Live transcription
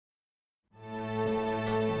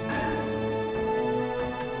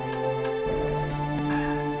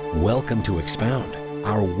Welcome to Expound,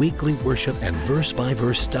 our weekly worship and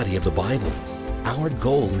verse-by-verse study of the Bible. Our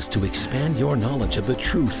goal is to expand your knowledge of the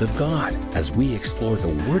truth of God as we explore the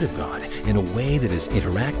Word of God in a way that is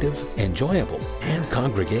interactive, enjoyable, and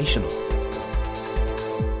congregational.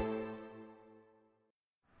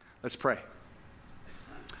 Let's pray.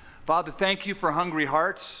 Father, thank you for hungry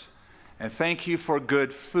hearts, and thank you for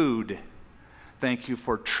good food. Thank you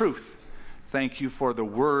for truth. Thank you for the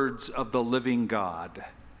words of the living God.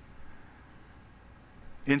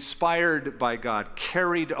 Inspired by God,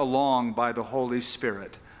 carried along by the Holy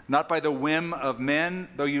Spirit, not by the whim of men,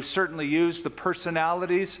 though you certainly use the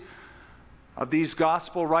personalities of these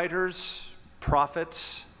gospel writers,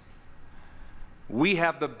 prophets. We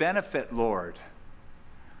have the benefit, Lord,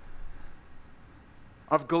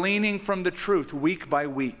 of gleaning from the truth week by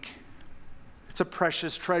week. It's a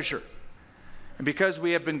precious treasure. And because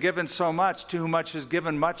we have been given so much, to whom much is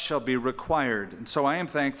given, much shall be required. And so I am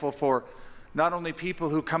thankful for not only people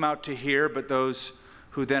who come out to hear, but those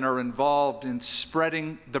who then are involved in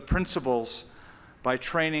spreading the principles by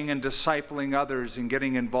training and discipling others and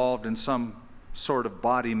getting involved in some sort of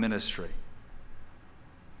body ministry.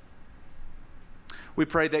 We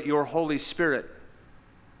pray that your Holy Spirit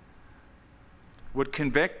would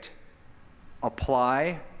convict,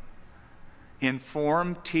 apply,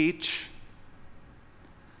 inform, teach,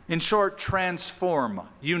 in short, transform.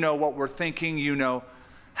 You know what we're thinking. You know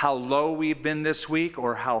how low we've been this week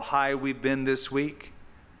or how high we've been this week.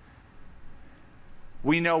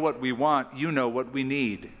 We know what we want. You know what we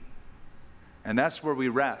need. And that's where we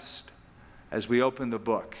rest as we open the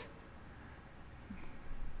book.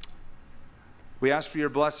 We ask for your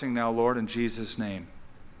blessing now, Lord, in Jesus' name.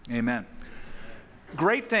 Amen.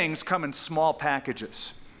 Great things come in small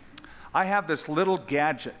packages. I have this little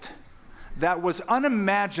gadget that was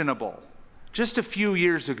unimaginable just a few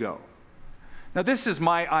years ago. Now, this is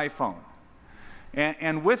my iPhone.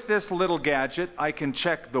 And with this little gadget, I can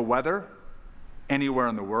check the weather anywhere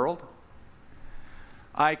in the world.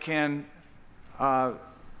 I can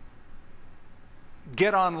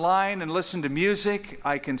get online and listen to music.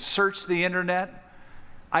 I can search the internet.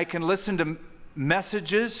 I can listen to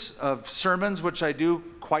messages of sermons, which I do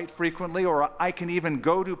quite frequently, or I can even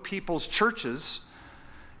go to people's churches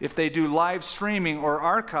if they do live streaming or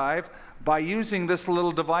archive by using this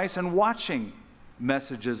little device and watching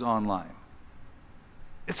messages online.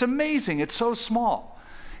 It's amazing. It's so small.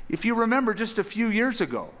 If you remember just a few years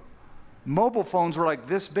ago, mobile phones were like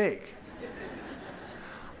this big.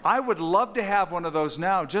 I would love to have one of those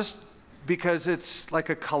now just because it's like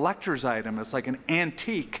a collector's item. It's like an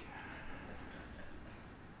antique.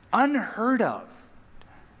 Unheard of.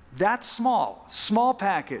 That small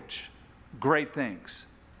package, great things.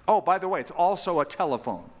 Oh, by the way, it's also a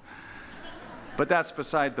telephone. But that's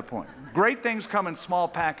beside the point. Great things come in small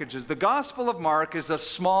packages. The Gospel of Mark is a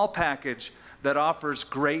small package that offers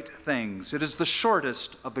great things. It is the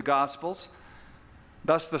shortest of the Gospels,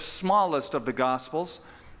 thus the smallest of the Gospels.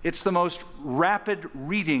 It's the most rapid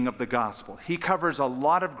reading of the Gospel. He covers a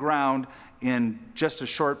lot of ground in just a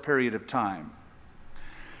short period of time.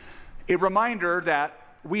 A reminder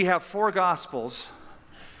that we have 4 Gospels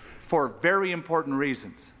for very important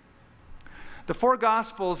reasons. The 4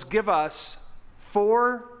 Gospels give us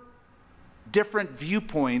 4 different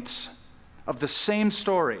viewpoints of the same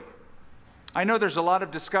story. I know there's a lot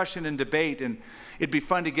of discussion and debate, and it'd be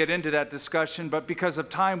fun to get into that discussion, but because of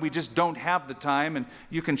time, we just don't have the time, and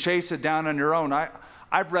you can chase it down on your own.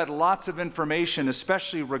 I've read lots of information,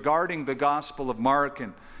 especially regarding the Gospel of Mark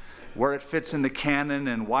and where it fits in the canon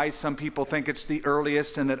and why some people think it's the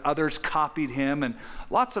earliest and that others copied him, and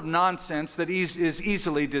lots of nonsense that is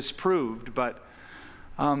easily disproved. But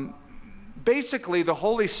basically, the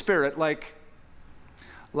Holy Spirit,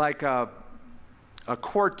 like a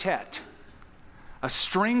quartet, a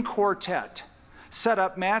string quartet, set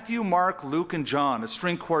up Matthew, Mark, Luke, and John. A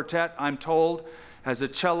string quartet, I'm told, has a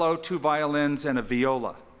cello, 2 violins, and a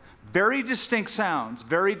viola. Very distinct sounds,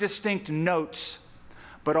 very distinct notes,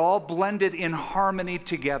 but all blended in harmony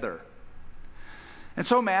together. And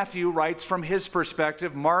so Matthew writes from his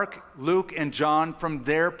perspective, Mark, Luke, and John from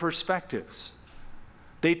their perspectives.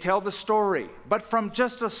 They tell the story, but from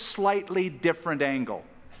just a slightly different angle.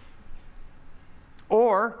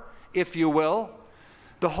 Or, if you will,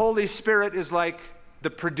 the Holy Spirit is like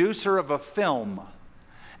the producer of a film,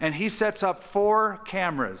 and he sets up 4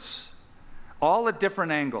 cameras, all at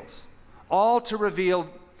different angles, all to reveal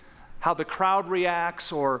how the crowd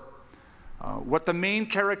reacts or what the main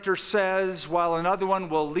character says, while another one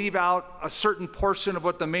will leave out a certain portion of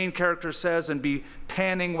what the main character says and be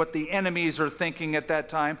panning what the enemies are thinking at that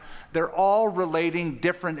time. They're all relating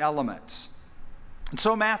different elements. And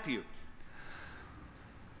so Matthew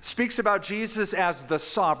speaks about Jesus as the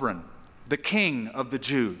sovereign, the king of the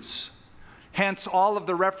Jews. Hence, all of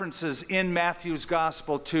the references in Matthew's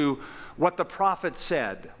gospel to what the prophet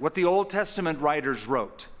said, what the Old Testament writers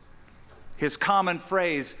wrote. His common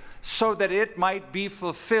phrase, so that it might be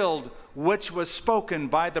fulfilled, which was spoken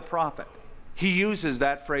by the prophet. He uses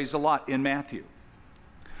that phrase a lot in Matthew.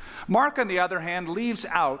 Mark, on the other hand, leaves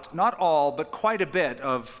out, not all, but quite a bit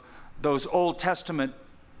of those Old Testament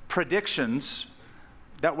predictions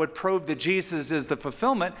that would prove that Jesus is the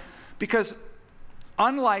fulfillment, because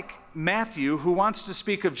unlike Matthew, who wants to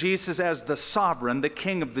speak of Jesus as the sovereign, the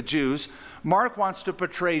king of the Jews, Mark wants to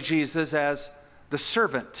portray Jesus as the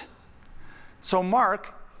servant. So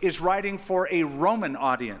Mark is writing for a Roman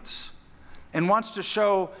audience and wants to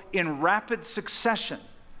show in rapid succession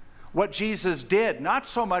what Jesus did, not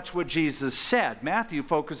so much what Jesus said. Matthew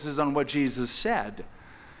focuses on what Jesus said.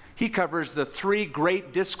 He covers the three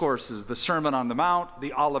great discourses, the Sermon on the Mount,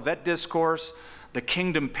 the Olivet Discourse, the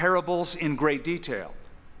kingdom parables in great detail.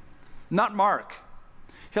 Not Mark.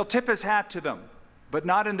 He'll tip his hat to them, but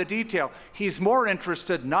not in the detail. He's more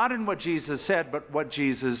interested not in what Jesus said, but what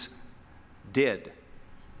Jesus did.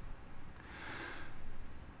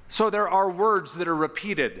 So there are words that are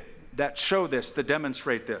repeated that show this, that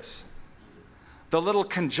demonstrate this. The little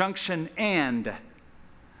conjunction and,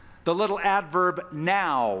 the little adverb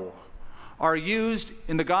now, are used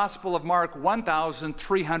in the Gospel of Mark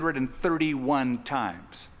 1,331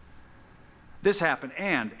 times. This happened,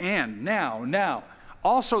 and, now.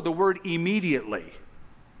 Also the word immediately.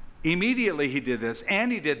 Immediately he did this,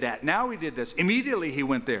 and he did that. Now he did this. Immediately he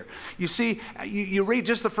went there. You see, you read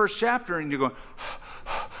just the first chapter and you're going,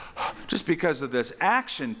 just because of this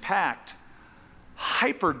action-packed,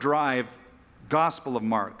 hyperdrive Gospel of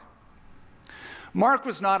Mark. Mark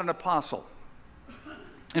was not an apostle.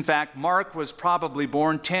 In fact, Mark was probably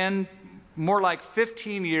born 10, more like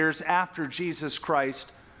 15 years after Jesus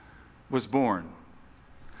Christ was born.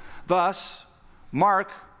 Thus,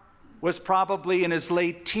 Mark was probably in his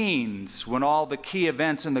late teens when all the key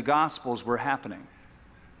events in the Gospels were happening.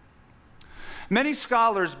 Many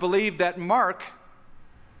scholars believe that Mark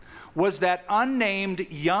was that unnamed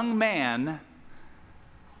young man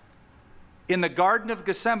in the Garden of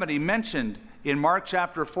Gethsemane mentioned in Mark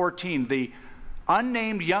chapter 14, the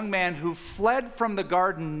unnamed young man who fled from the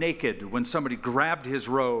garden naked when somebody grabbed his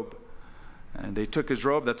robe. And they took his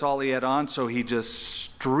robe, that's all he had on, so he just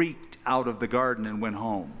streaked out of the garden and went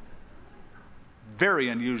home. Very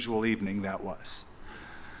unusual evening that was.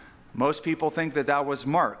 Most people think that that was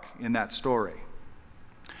Mark in that story.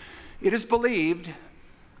 It is believed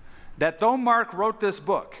that though Mark wrote this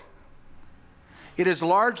book, it is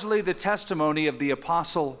largely the testimony of the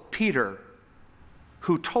apostle Peter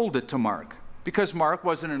who told it to Mark. Because Mark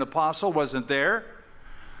wasn't an apostle, wasn't there,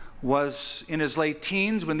 was in his late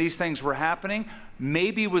teens when these things were happening,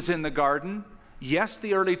 maybe was in the garden. Yes,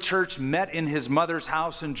 the early church met in his mother's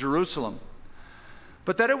house in Jerusalem.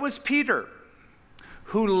 But that it was Peter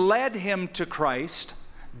who led him to Christ,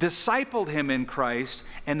 discipled him in Christ,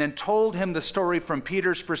 and then told him the story from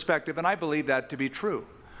Peter's perspective, and I believe that to be true.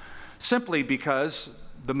 Simply because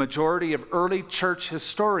the majority of early church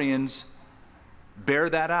historians bear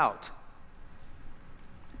that out.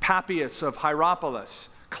 Papias of Hierapolis,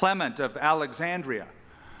 Clement of Alexandria,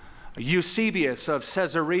 Eusebius of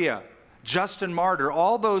Caesarea, Justin Martyr,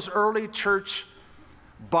 all those early church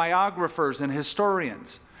biographers and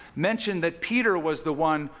historians mention that Peter was the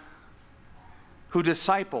one who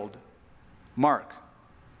discipled Mark,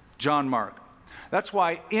 John Mark. That's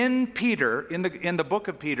why in Peter, in the book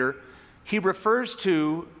of Peter, he refers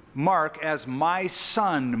to Mark as my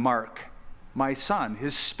son Mark, my son,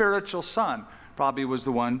 his spiritual son, probably was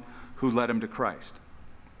the one who led him to Christ.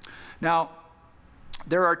 Now,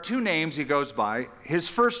 there are two names he goes by. His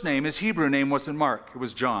first name, his Hebrew name wasn't Mark, it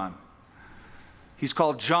was John. He's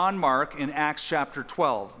called John Mark in Acts chapter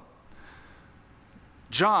 12.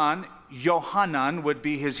 John, Yohanan would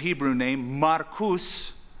be his Hebrew name.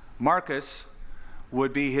 Marcus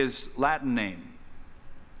would be his Latin name.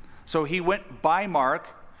 So he went by Mark.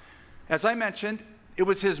 As I mentioned, it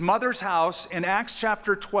was his mother's house in Acts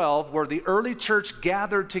chapter 12 where the early church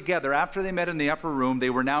gathered together. After they met in the upper room,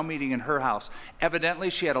 they were now meeting in her house.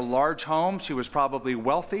 Evidently, she had a large home. She was probably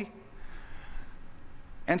wealthy.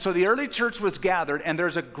 And so the early church was gathered, and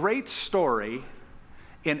there's a great story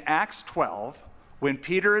in Acts 12 when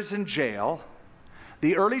Peter is in jail.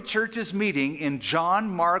 The early church is meeting in John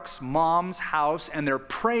Mark's mom's house, and they're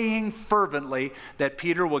praying fervently that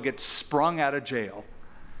Peter will get sprung out of jail.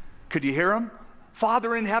 Could you hear them?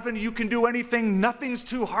 Father in heaven, you can do anything. Nothing's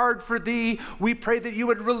too hard for thee. We pray that you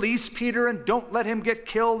would release Peter and don't let him get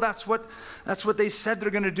killed. That's what they said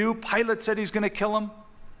they're going to do. Pilate said he's going to kill him.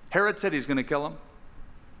 Herod said he's going to kill him.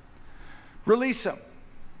 Release him.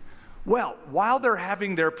 Well, while they're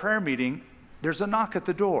having their prayer meeting, there's a knock at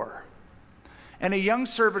the door. And a young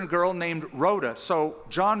servant girl named Rhoda. So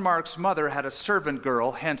John Mark's mother had a servant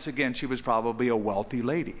girl. Hence, again, she was probably a wealthy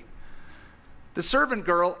lady. The servant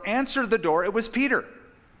girl answered the door. It was Peter,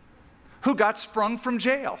 who got sprung from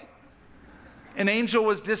jail. An angel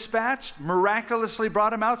was dispatched, miraculously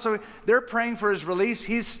brought him out. So they're praying for his release.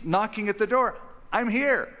 He's knocking at the door. I'm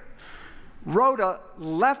here. Rhoda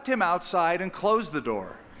left him outside and closed the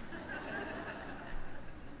door,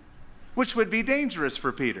 which would be dangerous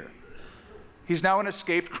for Peter. He's now an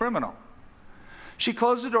escaped criminal. She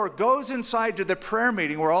closed the door, goes inside to the prayer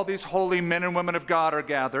meeting where all these holy men and women of God are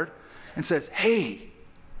gathered, and says, hey,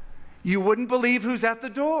 you wouldn't believe who's at the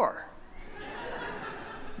door.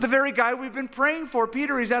 The very guy we've been praying for,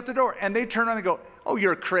 Peter, he's at the door. And they turn around and go, oh,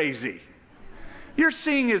 you're crazy. You're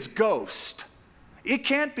seeing his ghost. It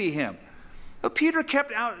can't be him. But Peter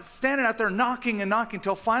kept standing out there knocking and knocking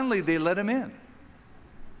until finally they let him in.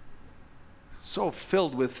 So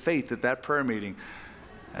filled with faith at that prayer meeting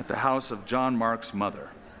at the house of John Mark's mother.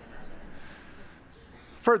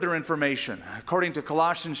 Further information, according to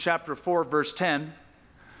Colossians chapter 4, verse 10,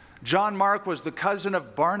 John Mark was the cousin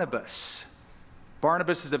of Barnabas.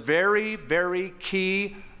 Barnabas is a very, very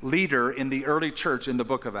key leader in the early church in the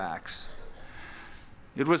book of Acts.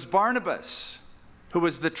 It was Barnabas who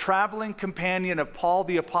was the traveling companion of Paul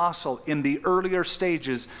the Apostle in the earlier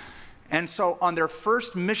stages. And so on their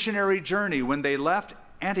first missionary journey, when they left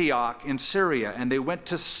Antioch in Syria and they went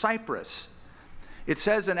to Cyprus, it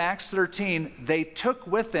says in Acts 13, they took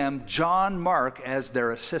with them John Mark as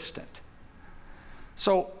their assistant.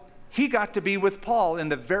 So he got to be with Paul in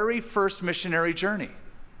the very first missionary journey.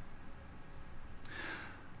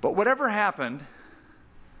 But whatever happened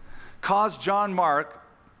caused John Mark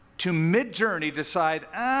to mid-journey decide,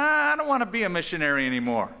 I don't want to be a missionary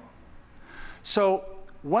anymore. So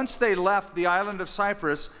once they left the island of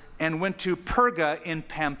Cyprus and went to Perga in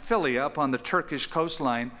Pamphylia upon the Turkish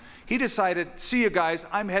coastline, he decided, see you guys,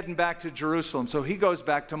 I'm heading back to Jerusalem. So he goes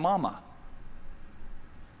back to Mama.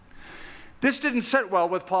 This didn't sit well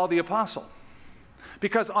with Paul the Apostle,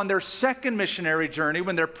 because on their second missionary journey,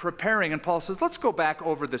 when they're preparing, and Paul says, let's go back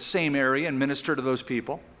over the same area and minister to those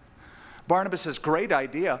people. Barnabas says, great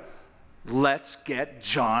idea. Let's get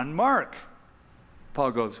John Mark.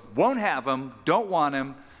 Paul goes, won't have him, don't want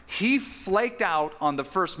him. He flaked out on the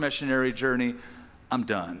first missionary journey. I'm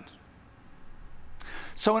done.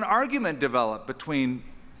 So an argument developed between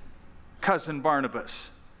cousin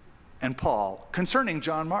Barnabas and Paul concerning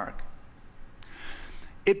John Mark.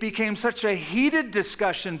 It became such a heated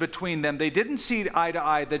discussion between them. They didn't see eye to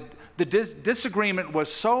eye. The disagreement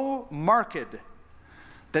was so marked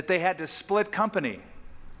that they had to split company.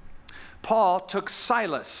 Paul took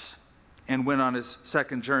Silas and went on his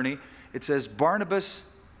second journey. It says Barnabas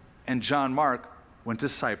and John Mark went to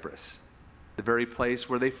Cyprus, the very place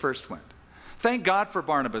where they first went. Thank God for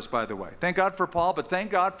Barnabas, by the way. Thank God for Paul, but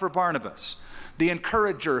thank God for Barnabas, the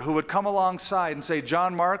encourager who would come alongside and say,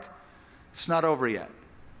 John Mark, it's not over yet.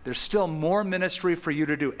 There's still more ministry for you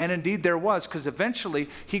to do. And indeed there was, because eventually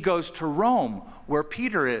he goes to Rome, where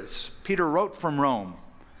Peter is. Peter wrote from Rome,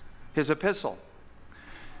 his epistle.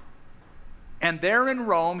 And there in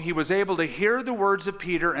Rome, he was able to hear the words of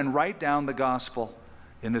Peter and write down the gospel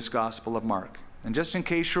in this Gospel of Mark. And just in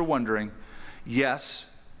case you're wondering, yes,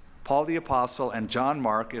 Paul the Apostle and John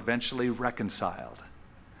Mark eventually reconciled.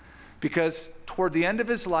 Because toward the end of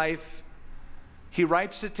his life, he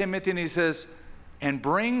writes to Timothy and he says, and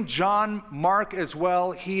bring John Mark as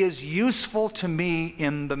well. He is useful to me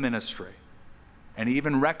in the ministry. And he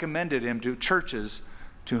even recommended him to churches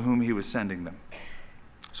to whom he was sending them.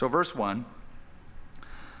 So verse 1,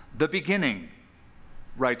 the beginning,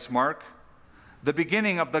 writes Mark, the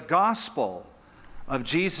beginning of the gospel of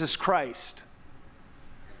Jesus Christ,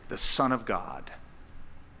 the Son of God.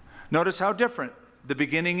 Notice how different the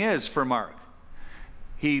beginning is for Mark.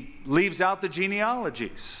 He leaves out the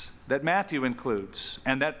genealogies that Matthew includes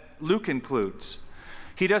and that Luke includes.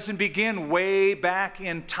 He doesn't begin way back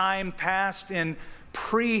in time past, in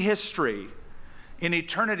prehistory, in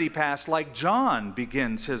eternity past, like John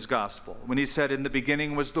begins his gospel when he said, in the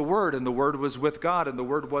beginning was the Word, and the Word was with God, and the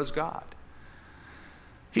Word was God.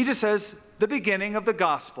 He just says, the beginning of the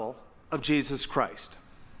gospel of Jesus Christ.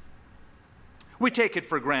 We take it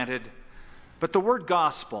for granted, but the word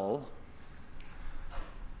gospel,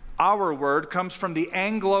 our word, comes from the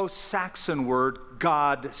Anglo-Saxon word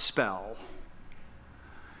God spell.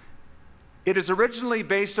 It is originally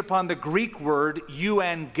based upon the Greek word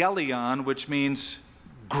euangelion, which means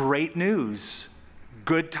great news,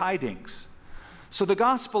 good tidings. So the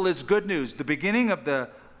gospel is good news. The beginning of the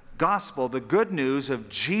gospel, the good news of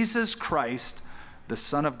Jesus Christ, the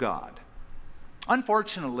Son of God.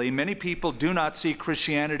 Unfortunately, many people do not see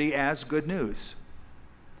Christianity as good news.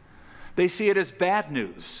 They see it as bad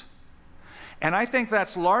news. And I think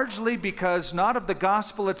that's largely because not of the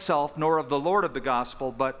gospel itself, nor of the Lord of the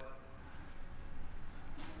gospel, but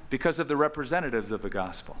because of the representatives of the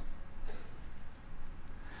gospel.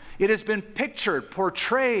 It has been pictured,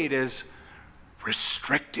 portrayed as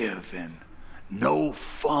restrictive and no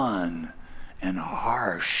fun and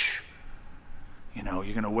harsh. You know,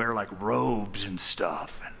 you're going to wear like robes and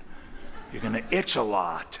stuff, and you're going to itch a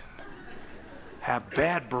lot, and have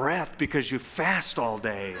bad breath because you fast all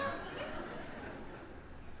day.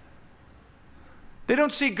 They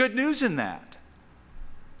don't see good news in that.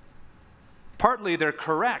 Partly they're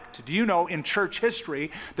correct. Do you know in church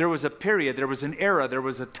history, there was a period, there was an era, there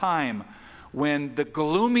was a time when the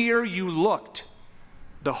gloomier you looked,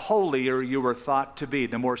 the holier you were thought to be,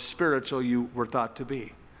 the more spiritual you were thought to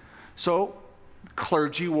be. So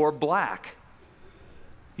clergy wore black.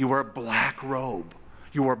 You wore a black robe.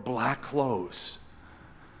 You wore black clothes.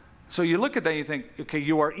 So you look at that and you think, okay,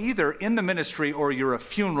 you are either in the ministry or you're a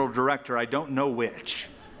funeral director. I don't know which.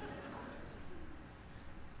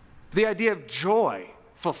 The idea of joy,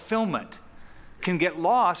 fulfillment, can get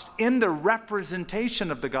lost in the representation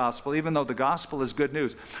of the gospel, even though the gospel is good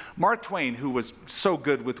news. Mark Twain, who was so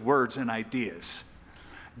good with words and ideas,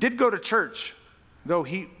 did go to church, though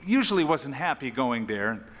he usually wasn't happy going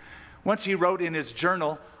there. Once he wrote in his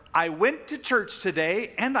journal, "I went to church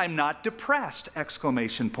today and I'm not depressed!"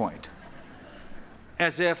 exclamation point.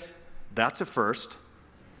 As if that's a first.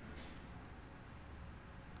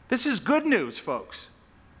 This is good news, folks.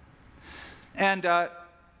 And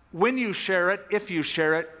when you share it, if you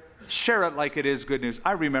share it like it is good news.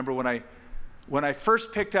 I remember when I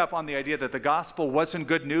first picked up on the idea that the gospel wasn't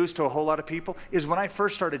good news to a whole lot of people, is when I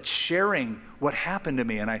first started sharing what happened to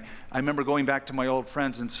me. And I remember going back to my old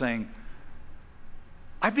friends and saying,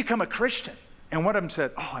 "I've become a Christian." And one of them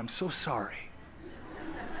said, "Oh, I'm so sorry."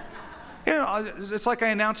 You know, it's like I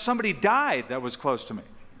announced somebody died that was close to me.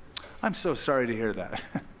 "I'm so sorry to hear that."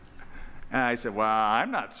 And I said, "Well,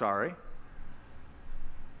 I'm not sorry."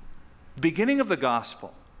 Beginning of the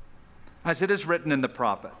gospel, as it is written in the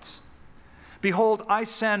prophets, "Behold, I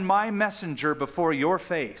send my messenger before your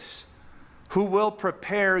face, who will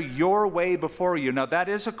prepare your way before you." Now that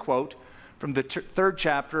is a quote from the third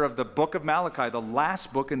chapter of the book of Malachi, the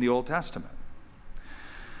last book in the Old Testament.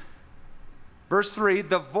 Verse 3,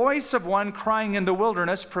 "The voice of one crying in the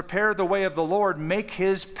wilderness, prepare the way of the Lord, make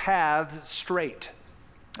his paths straight."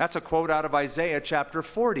 That's a quote out of Isaiah chapter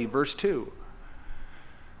 40, verse 2.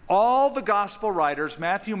 All the gospel writers,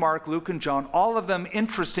 Matthew, Mark, Luke, and John, all of them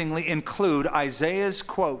interestingly include Isaiah's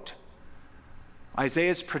quote,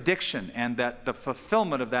 Isaiah's prediction, and that the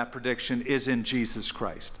fulfillment of that prediction is in Jesus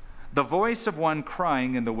Christ. The voice of one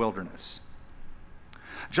crying in the wilderness.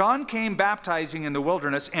 John came baptizing in the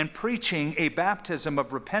wilderness and preaching a baptism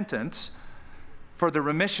of repentance for the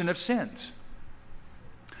remission of sins.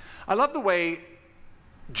 I love the way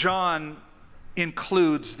John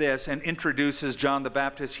includes this and introduces John the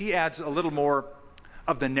Baptist. He adds a little more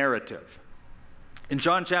of the narrative. In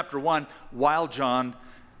John chapter 1, while John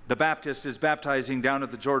the Baptist is baptizing down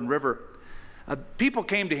at the Jordan River, people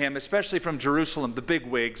came to him, especially from Jerusalem, the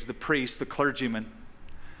bigwigs, the priests, the clergymen,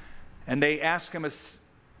 and they asked him a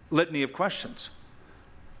litany of questions.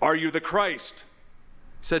 "Are you the Christ?"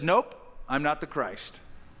 He said, "Nope, I'm not the Christ."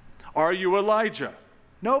 "Are you Elijah?"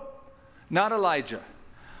 "Nope, not Elijah."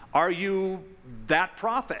 "Are you that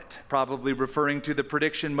prophet?" Probably referring to the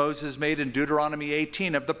prediction Moses made in Deuteronomy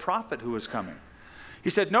 18 of the prophet who was coming. He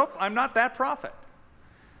said, "Nope, I'm not that prophet."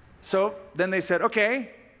 So then they said,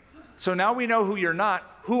 "Okay, so now we know who you're not.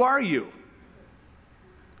 Who are you?"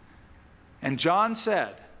 And John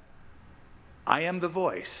said, "I am the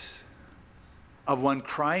voice of one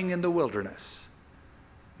crying in the wilderness,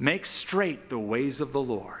 make straight the ways of the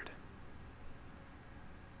Lord."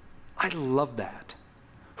 I love that.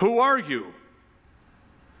 "Who are you?"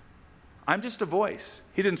 "I'm just a voice."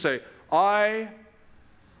 He didn't say, "I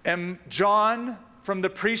am John from the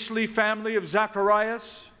priestly family of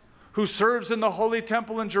Zacharias, who serves in the holy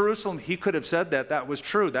temple in Jerusalem." He could have said that. That was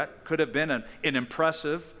true. That could have been an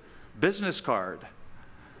impressive business card.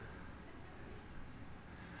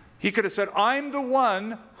 He could have said, "I'm the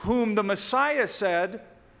one whom the Messiah said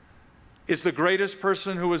is the greatest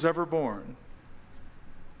person who was ever born.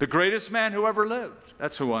 The greatest man who ever lived.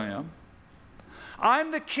 That's who I am.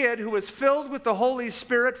 I'm the kid who was filled with the Holy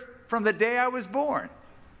Spirit from the day I was born.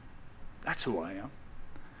 That's who I am.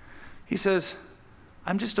 He says,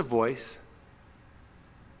 I'm just a voice.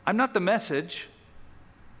 I'm not the message.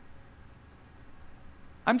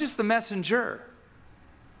 I'm just the messenger.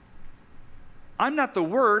 I'm not the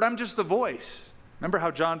Word, I'm just the voice. Remember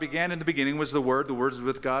how John began? In the beginning was the Word was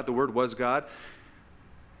with God, the Word was God.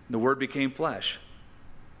 The Word became flesh.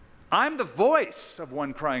 I'm the voice of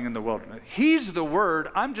one crying in the wilderness. He's the Word,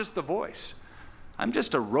 I'm just the voice. I'm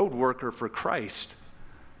just a road worker for Christ.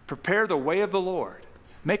 Prepare the way of the Lord.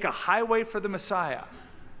 Make a highway for the Messiah.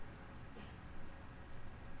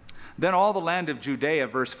 Then all the land of Judea,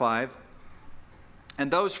 verse 5, and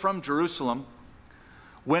those from Jerusalem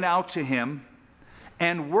went out to him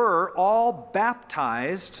and were all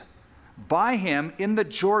baptized by him in the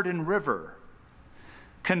Jordan River,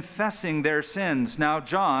 confessing their sins. Now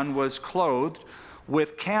John was clothed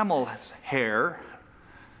with camel's hair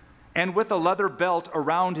and with a leather belt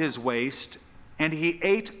around his waist, and he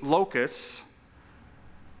ate locusts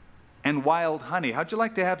and wild honey. How'd you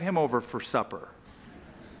like to have him over for supper?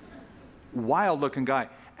 Wild-looking guy.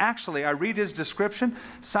 Actually, I read his description,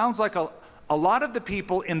 sounds like a lot of the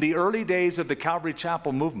people in the early days of the Calvary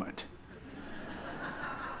Chapel movement.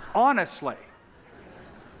 Honestly.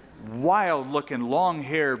 Wild-looking, long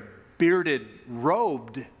hair, bearded,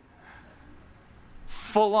 robed,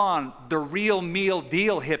 full-on, the real meal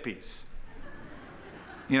deal hippies.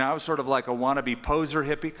 You know, I was sort of like a wannabe poser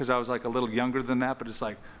hippie because I was like a little younger than that, but it's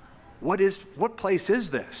like, what place is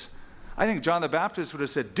this? I think John the Baptist would have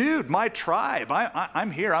said, dude, my tribe,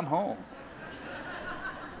 I'm here, I'm home.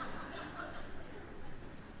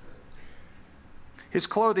 His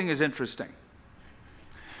clothing is interesting.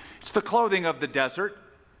 It's the clothing of the desert.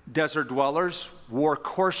 Desert dwellers wore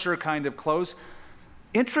coarser kind of clothes.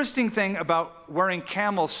 Interesting thing about wearing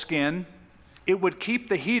camel skin, it would keep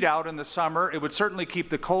the heat out in the summer. It would certainly keep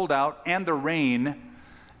the cold out and the rain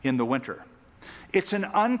in the winter. It's an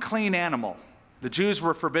unclean animal. The Jews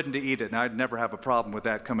were forbidden to eat it, and I'd never have a problem with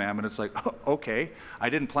that commandment. It's like, oh, okay, I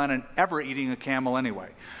didn't plan on ever eating a camel anyway,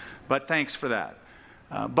 but thanks for that.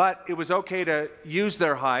 But it was okay to use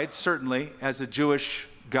their hides, certainly, as a Jewish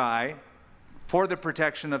guy, for the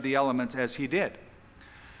protection of the elements as he did.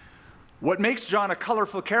 What makes John a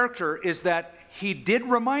colorful character is that he did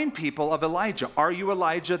remind people of Elijah. Are you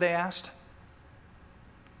Elijah, they asked?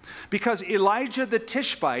 Because Elijah the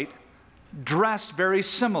Tishbite dressed very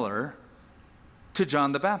similar to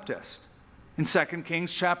John the Baptist. In 2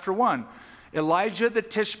 Kings chapter 1, Elijah the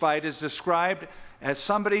Tishbite is described as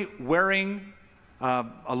somebody wearing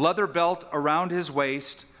a leather belt around his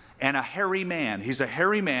waist and a hairy man. He's a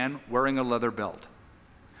hairy man wearing a leather belt.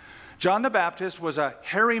 John the Baptist was a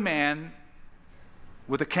hairy man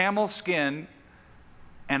with a camel skin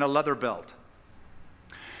and a leather belt.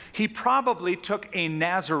 He probably took a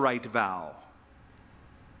Nazirite vow.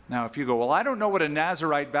 Now, if you go, well, I don't know what a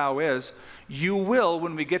Nazirite vow is, you will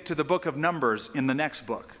when we get to the book of Numbers in the next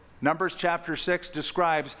book. Numbers chapter 6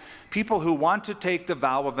 describes people who want to take the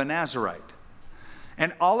vow of a Nazirite.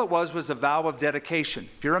 And all it was a vow of dedication.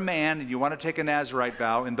 If you're a man and you want to take a Nazirite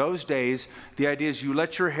vow, in those days, the idea is you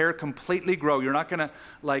let your hair completely grow. You're not going to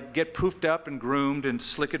like get poofed up and groomed and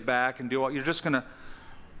slick it back and do all, you're just going to,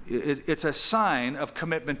 it's a sign of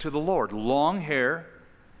commitment to the Lord. Long hair.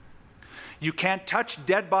 You can't touch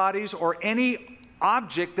dead bodies or any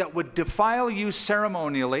object that would defile you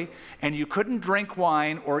ceremonially, and you couldn't drink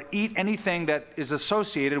wine or eat anything that is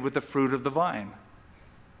associated with the fruit of the vine.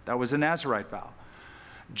 That was a Nazirite vow.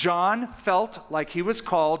 John felt like he was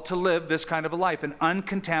called to live this kind of a life, an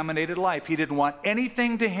uncontaminated life. He didn't want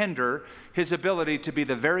anything to hinder his ability to be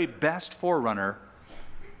the very best forerunner,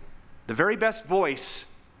 the very best voice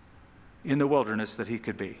in the wilderness that he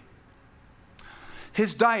could be.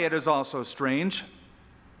 His diet is also strange.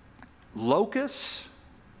 Locusts.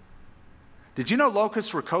 Did you know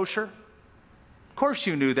locusts were kosher? Of course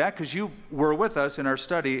you knew that because you were with us in our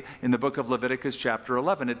study in the book of Leviticus chapter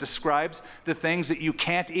 11. It describes the things that you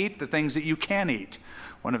can't eat, the things that you can eat.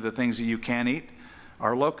 One of the things that you can eat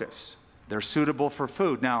are locusts. They're suitable for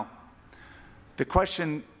food. Now, the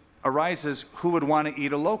question arises, who would want to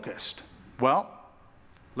eat a locust? Well,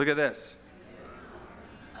 look at this.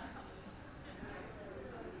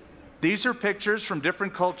 These are pictures from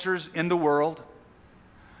different cultures in the world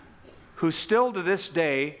who still to this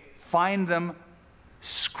day find them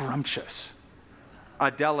scrumptious, a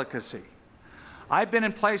delicacy. I've been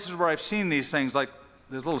in places where I've seen these things, like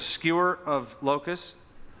this little skewer of locusts.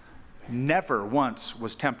 Never once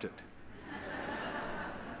was tempted,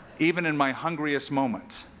 even in my hungriest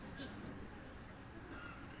moments.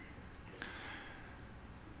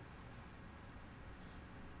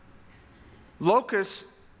 Locusts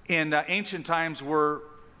in ancient times were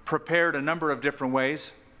prepared a number of different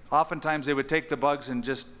ways. Oftentimes they would take the bugs and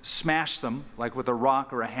just smash them, like with a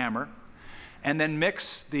rock or a hammer, and then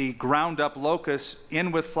mix the ground up locusts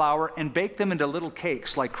in with flour and bake them into little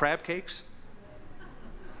cakes, like crab cakes.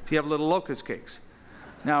 If you have little locust cakes.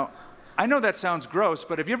 Now, I know that sounds gross,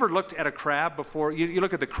 but have you ever looked at a crab before? You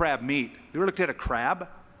look at the crab meat. You ever looked at a crab?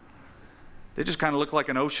 They just kind of look like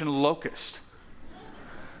an ocean locust.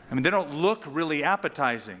 I mean, they don't look really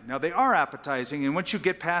appetizing. Now, they are appetizing, and once you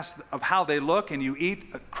get past of how they look and you eat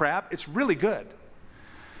a crab, it's really good.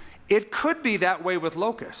 It could be that way with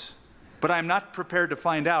locusts, but I'm not prepared to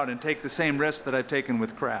find out and take the same risk that I've taken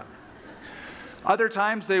with crab. Other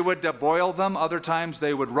times they would boil them. Other times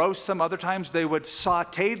they would roast them. Other times they would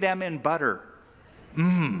saute them in butter.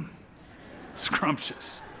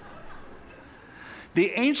 Scrumptious. The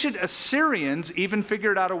ancient Assyrians even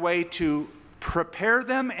figured out a way to prepare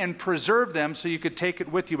them and preserve them so you could take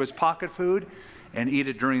it with you as pocket food and eat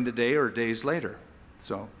it during the day or days later.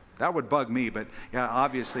 So that would bug me, but yeah,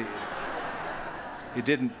 obviously it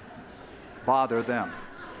didn't bother them.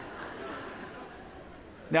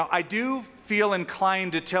 Now, I do feel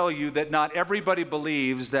inclined to tell you that not everybody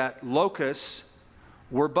believes that locusts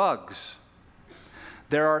were bugs.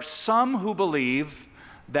 There are some who believe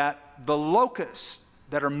that the locusts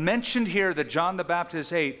that are mentioned here that John the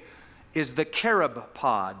Baptist ate is the carob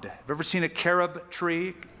pod. Have you ever seen a carob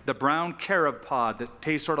tree? The brown carob pod that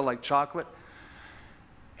tastes sort of like chocolate?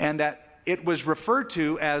 And that it was referred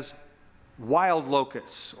to as wild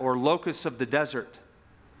locusts or locusts of the desert.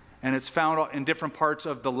 And it's found in different parts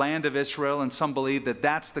of the land of Israel, and some believe that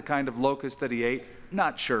that's the kind of locust that he ate.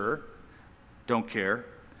 Not sure. Don't care.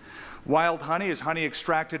 Wild honey is honey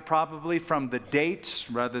extracted probably from the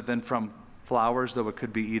dates rather than from flowers, though it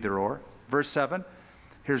could be either or. Verse 7,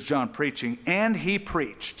 here's John preaching. And he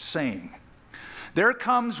preached, saying, there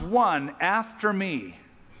comes one after me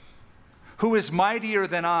who is mightier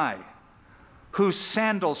than I, whose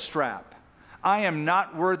sandal strap I am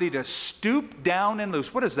not worthy to stoop down and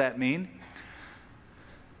loose. What does that mean?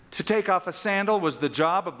 To take off a sandal was the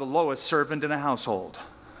job of the lowest servant in a household.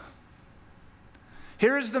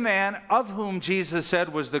 Here is the man of whom Jesus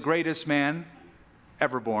said was the greatest man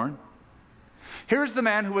ever born. Here's the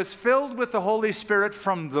man who was filled with the Holy Spirit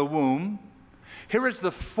from the womb. Here is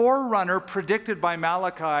the forerunner predicted by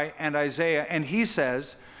Malachi and Isaiah, and he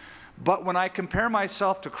says, but when I compare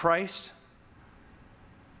myself to Christ,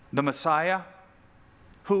 the Messiah,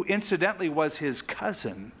 who incidentally was his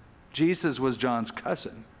cousin, Jesus was John's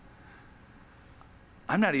cousin,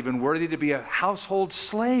 I'm not even worthy to be a household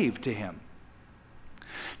slave to him.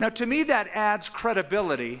 Now, to me, that adds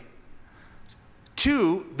credibility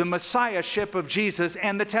to the messiahship of Jesus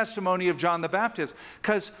and the testimony of John the Baptist,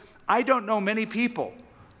 because I don't know many people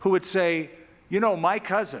who would say, you know, my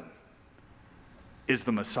cousin is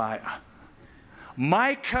the Messiah.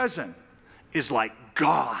 My cousin is like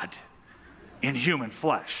God in human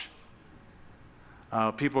flesh.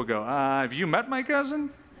 People go, have you met my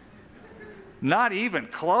cousin? Not even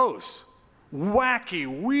close. Wacky,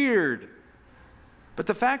 weird. But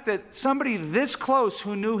the fact that somebody this close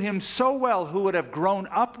who knew him so well, who would have grown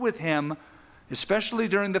up with him, especially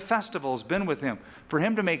during the festivals, been with him, for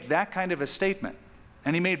him to make that kind of a statement.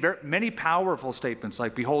 And he made many powerful statements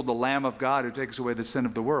like, behold the Lamb of God who takes away the sin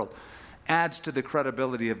of the world, adds to the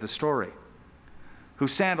credibility of the story.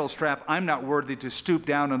 Whose sandal strap I'm not worthy to stoop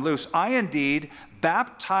down and loose. I indeed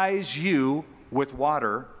baptize you with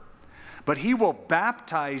water, but he will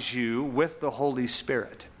baptize you with the Holy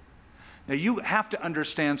Spirit. Now you have to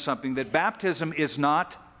understand something, that baptism is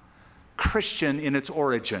not Christian in its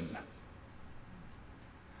origin.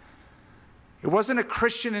 It wasn't a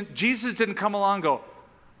Christian, Jesus didn't come along and go,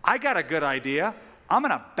 I got a good idea, I'm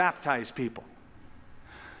going to baptize people.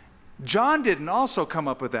 John didn't also come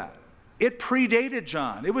up with that. It predated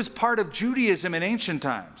John. It was part of Judaism in ancient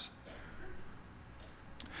times.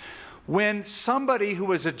 When somebody who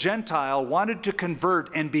was a Gentile wanted to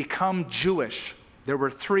convert and become Jewish, there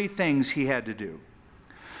were three things he had to do.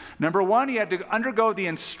 Number one, he had to undergo the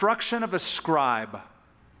instruction of a scribe.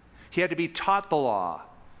 He had to be taught the law.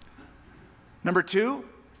 Number two,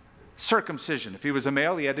 circumcision. If he was a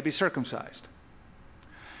male, he had to be circumcised.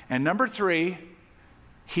 And number three,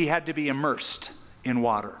 he had to be immersed in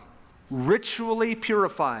water. Ritually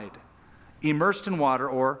purified, immersed in water,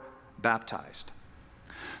 or baptized.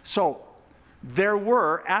 So there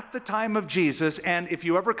were, at the time of Jesus, and if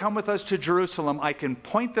you ever come with us to Jerusalem, I can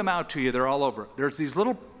point them out to you. They're all over. There's these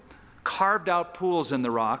little carved out pools in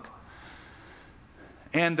the rock,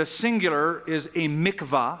 and the singular is a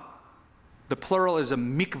mikvah. The plural is a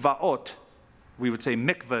mikvaot. We would say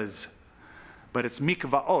mikvahs. but it's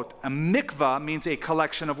mikvaot. A mikvah means a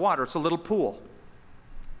collection of water. It's a little pool.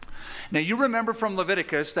 Now, you remember from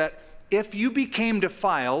Leviticus that if you became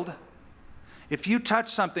defiled, if you touched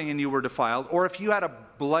something and you were defiled, or if you had a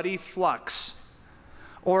bloody flux,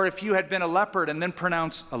 or if you had been a leper and then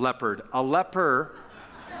pronounced a leper,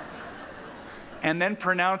 and then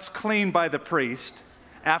pronounced clean by the priest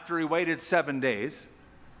after he waited 7 days,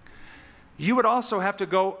 you would also have to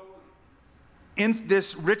go in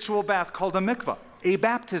this ritual bath called a mikvah, a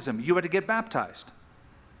baptism. You had to get baptized.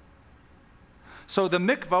 So the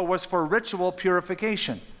mikvah was for ritual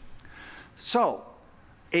purification. So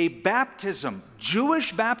a baptism,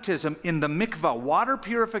 Jewish baptism in the mikvah, water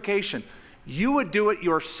purification, you would do it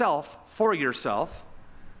yourself, for yourself,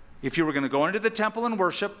 if you were going to go into the temple and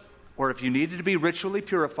worship, or if you needed to be ritually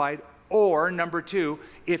purified, or number two,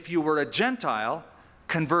 if you were a Gentile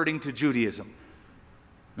converting to Judaism.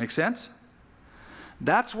 Make sense?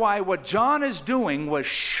 That's why what John is doing was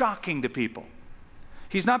shocking to people.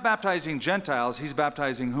 He's not baptizing Gentiles, he's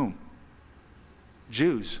baptizing whom?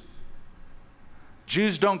 Jews.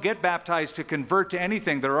 Jews don't get baptized to convert to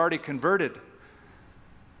anything, they're already converted.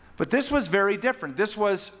 But this was very different. This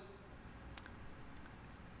was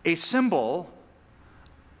a symbol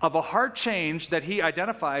of a heart change that he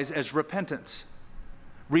identifies as repentance.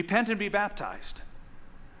 Repent and be baptized.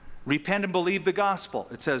 Repent and believe the gospel,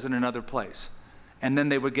 it says in another place. And then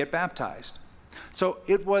they would get baptized. So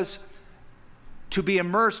it was to be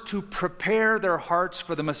immersed to prepare their hearts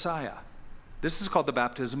for the Messiah. This is called the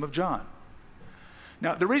baptism of John.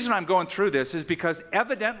 Now, the reason I'm going through this is because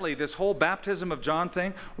evidently this whole baptism of John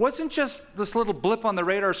thing wasn't just this little blip on the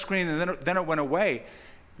radar screen and then it went away.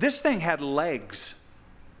 This thing had legs.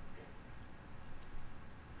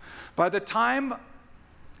 By the time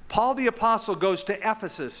Paul the Apostle goes to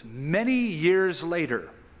Ephesus many years later,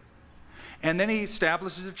 and then he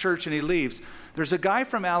establishes a church and he leaves, there's a guy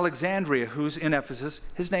from Alexandria who's in Ephesus.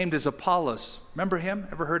 His name is Apollos. Remember him?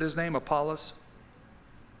 Ever heard his name, Apollos?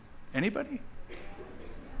 Anybody?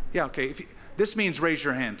 Yeah, okay. This means raise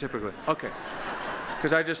your hand, typically. Okay.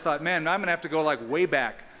 Because I just thought, man, I'm going to have to go like way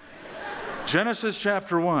back. Genesis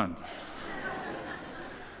chapter 1.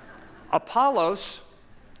 Apollos,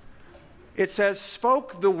 it says,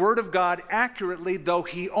 spoke the word of God accurately, though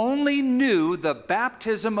he only knew the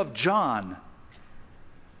baptism of John.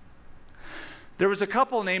 There was a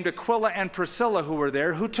couple named Aquila and Priscilla who were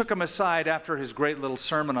there, who took him aside after his great little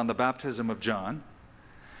sermon on the baptism of John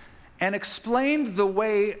and explained the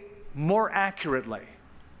way more accurately.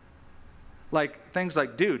 Like things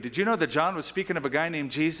like, dude, did you know that John was speaking of a guy named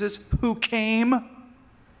Jesus who came?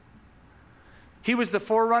 He was the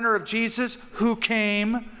forerunner of Jesus who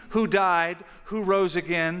came, who died, who rose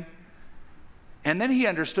again. And then he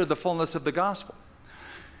understood the fullness of the gospel.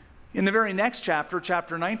 In the very next chapter,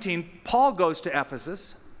 chapter 19, Paul goes to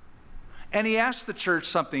Ephesus and he asked the church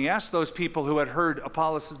something. He asked those people who had heard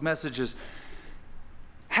Apollos' messages,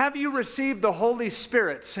 have you received the Holy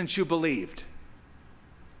Spirit since you believed?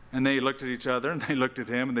 And they looked at each other and they looked at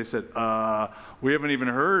him and they said, we haven't even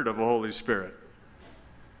heard of a Holy Spirit.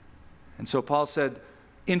 And so Paul said,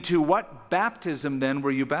 into what baptism then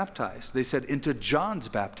were you baptized? They said, into John's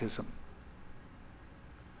baptism.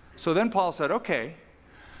 So then Paul said, okay,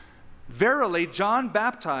 verily John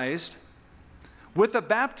baptized with a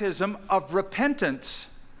baptism of repentance,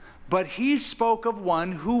 but he spoke of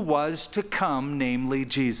one who was to come, namely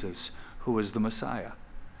Jesus, who was the Messiah.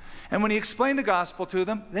 And when he explained the gospel to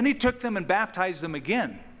them, then he took them and baptized them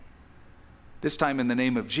again, this time in the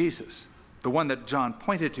name of Jesus, the one that John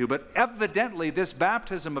pointed to. But evidently this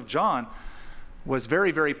baptism of John was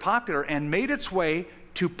very, very popular and made its way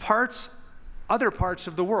to other parts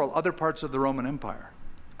of the world, other parts of the Roman Empire.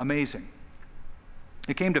 Amazing.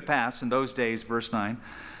 It came to pass in those days, verse 9,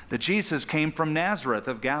 that Jesus came from Nazareth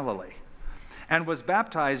of Galilee and was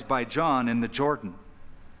baptized by John in the Jordan.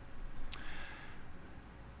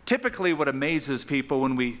 Typically what amazes people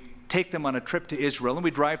when we take them on a trip to Israel and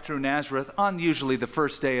we drive through Nazareth on usually the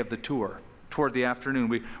first day of the tour, toward the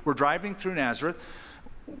afternoon. We're driving through Nazareth.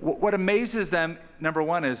 What amazes them, number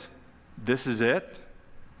one, is this is it?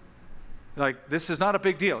 Like, this is not a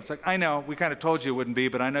big deal. It's like, I know, we kind of told you it wouldn't be,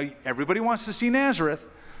 but I know everybody wants to see Nazareth.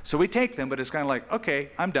 So we take them, but it's kind of like, okay,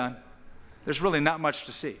 I'm done. There's really not much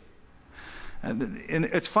to see. And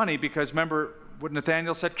it's funny because remember what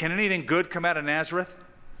Nathaniel said, can anything good come out of Nazareth?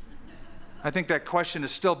 I think that question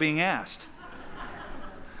is still being asked.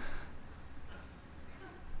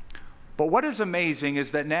 But what is amazing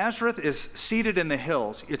is that Nazareth is seated in the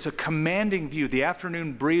hills. It's a commanding view. The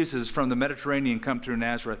afternoon breezes from the Mediterranean come through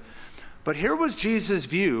Nazareth. But here was Jesus'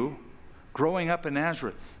 view growing up in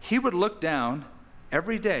Nazareth. He would look down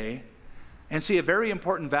every day and see a very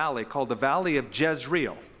important valley called the Valley of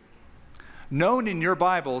Jezreel, known in your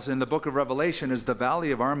Bibles in the book of Revelation as the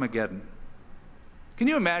Valley of Armageddon. Can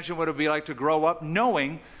you imagine what it would be like to grow up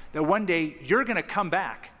knowing that one day you're going to come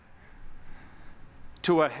back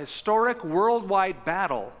to a historic worldwide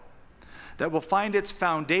battle that will find its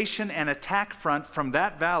foundation and attack front from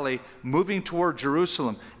that valley moving toward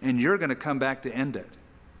Jerusalem, and you're going to come back to end it?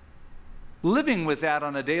 Living with that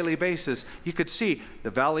on a daily basis, you could see the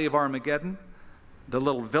Valley of Armageddon, the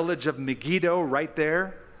little village of Megiddo right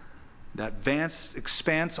there, that vast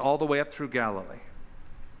expanse all the way up through Galilee.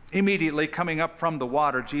 Immediately coming up from the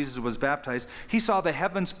water, Jesus was baptized. He saw the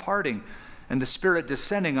heavens parting and the Spirit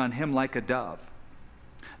descending on him like a dove.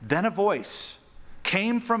 Then a voice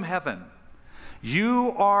came from heaven.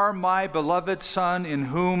 You are my beloved Son, in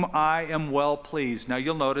whom I am well pleased. Now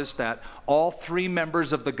you'll notice that all three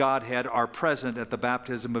members of the Godhead are present at the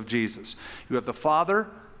baptism of Jesus. You have the Father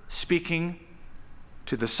speaking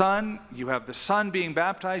to the Son. You have the Son being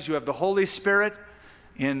baptized. You have the Holy Spirit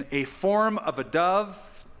in a form of a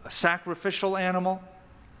dove, a sacrificial animal,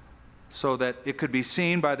 so that it could be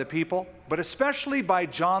seen by the people, but especially by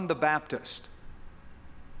John the Baptist.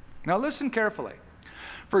 Now listen carefully.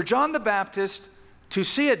 For John the Baptist to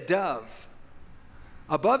see a dove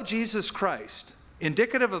above Jesus Christ,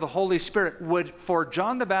 indicative of the Holy Spirit, would for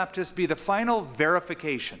John the Baptist be the final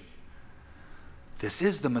verification. This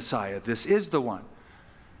is the Messiah. This is the one.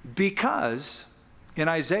 Because in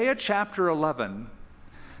Isaiah chapter 11,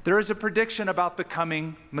 there is a prediction about the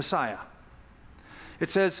coming Messiah. It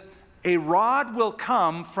says, a rod will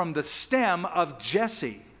come from the stem of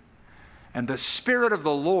Jesse, and the Spirit of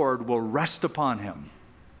the Lord will rest upon him.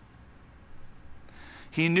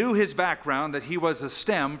 He knew his background, that he was a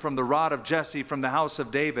stem from the rod of Jesse, from the house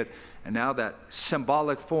of David, and now that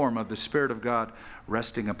symbolic form of the Spirit of God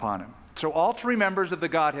resting upon him. So all three members of the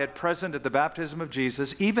Godhead present at the baptism of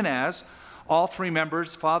Jesus, even as all three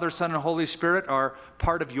members, Father, Son, and Holy Spirit, are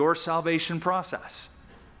part of your salvation process.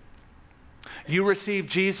 You receive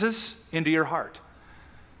Jesus into your heart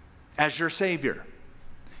as your Savior.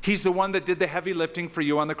 He's the one that did the heavy lifting for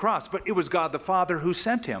you on the cross, but it was God the Father who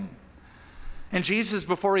sent him. And Jesus,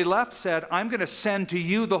 before he left, said, I'm going to send to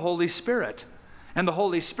you the Holy Spirit, and the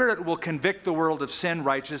Holy Spirit will convict the world of sin,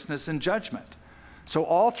 righteousness, and judgment. So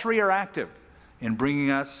all three are active in bringing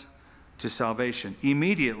us to salvation.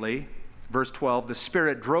 Immediately, verse 12, the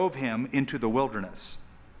Spirit drove him into the wilderness.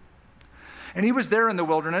 And he was there in the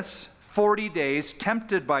wilderness 40 days,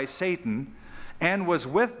 tempted by Satan, and was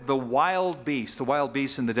with the wild beasts. The wild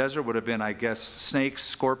beasts in the desert would have been, I guess, snakes,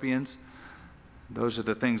 scorpions. Those are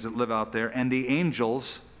the things that live out there. And the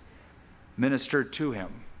angels ministered to him.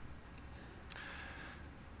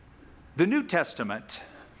 The New Testament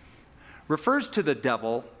refers to the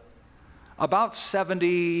devil about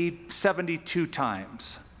 72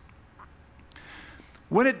 times.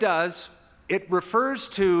 When it does, it refers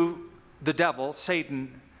to the devil,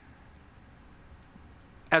 Satan,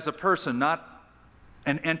 as a person, not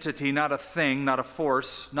an entity, not a thing, not a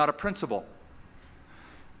force, not a principle.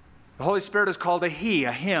 The Holy Spirit is called a he,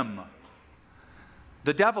 a him.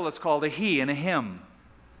 The devil is called a he and a him.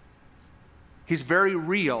 He's very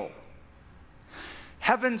real.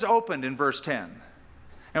 Heavens opened in verse 10.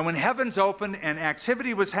 And when heavens opened and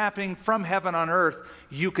activity was happening from heaven on earth,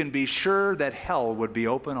 you can be sure that hell would be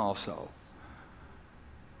open also.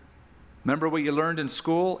 Remember what you learned in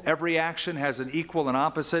school? Every action has an equal and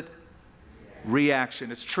opposite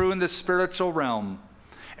reaction. It's true in the spiritual realm.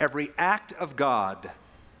 Every act of God,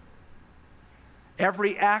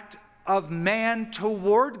 every act of man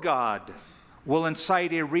toward God will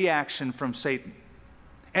incite a reaction from Satan.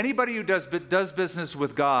 Anybody who does business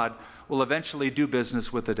with God will eventually do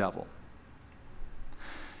business with the devil.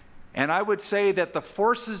 And I would say that the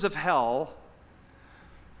forces of hell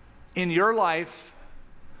in your life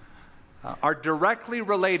are directly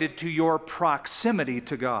related to your proximity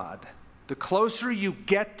to God. The closer you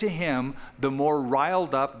get to Him, the more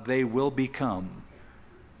riled up they will become.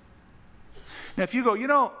 Now, if you go,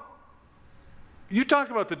 you talk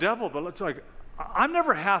about the devil, but it's like, I'm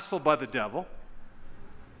never hassled by the devil.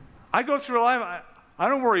 I go through life, I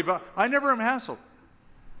don't worry about, I never am hassled.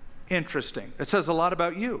 Interesting. It says a lot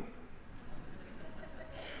about you.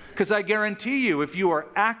 Because I guarantee you, if you are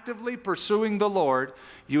actively pursuing the Lord,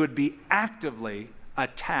 you would be actively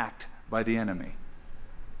attacked by the enemy.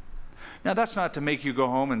 Now, that's not to make you go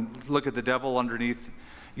home and look at the devil underneath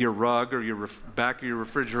your rug or your back of your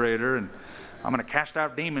refrigerator and I'm going to cast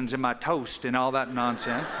out demons in my toast and all that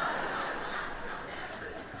nonsense.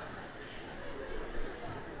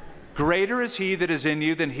 Greater is He that is in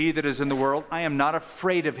you than he that is in the world. I am not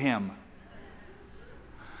afraid of him.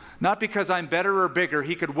 Not because I'm better or bigger.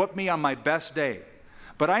 He could whoop me on my best day.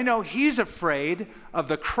 But I know he's afraid of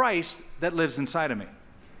the Christ that lives inside of me.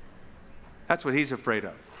 That's what he's afraid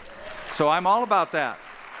of. So I'm all about that.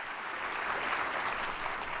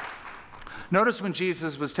 Notice when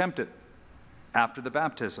Jesus was tempted after the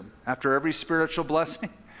baptism, after every spiritual blessing,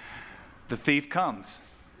 the thief comes.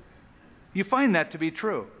 You find that to be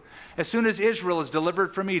true. As soon as Israel is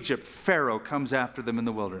delivered from Egypt, Pharaoh comes after them in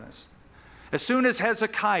the wilderness. As soon as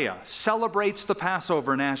Hezekiah celebrates the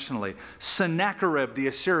Passover nationally, Sennacherib the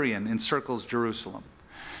Assyrian encircles Jerusalem.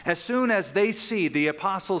 As soon as they see, the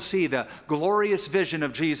apostles see the glorious vision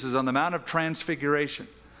of Jesus on the Mount of Transfiguration,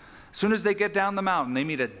 as soon as they get down the mountain, they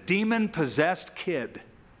meet a demon-possessed kid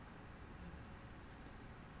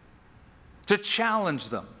to challenge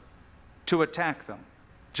them, to attack them.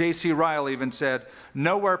 J.C. Ryle even said,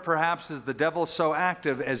 nowhere perhaps is the devil so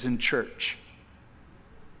active as in church.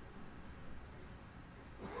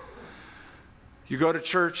 You go to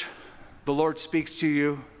church, the Lord speaks to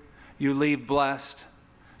you, you leave blessed,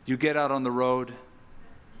 you get out on the road,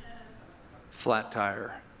 flat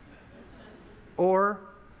tire. Or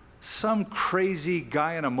some crazy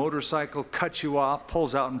guy on a motorcycle cuts you off,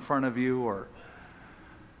 pulls out in front of you,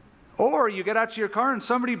 or you get out to your car and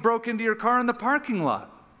somebody broke into your car in the parking lot.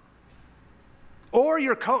 Or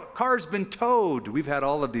your car's been towed. We've had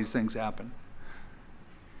all of these things happen.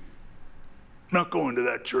 Not going to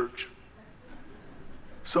that church.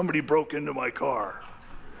 Somebody broke into my car.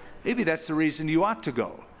 Maybe that's the reason you ought to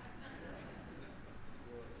go.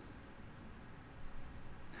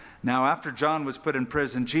 Now, after John was put in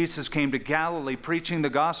prison, Jesus came to Galilee preaching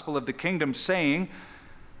the gospel of the kingdom, saying,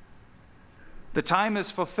 the time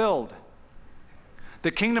is fulfilled.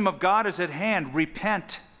 The kingdom of God is at hand.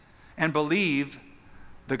 Repent and believe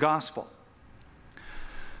the gospel.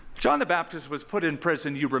 John the Baptist was put in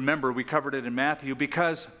prison, you remember, we covered it in Matthew,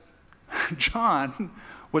 because John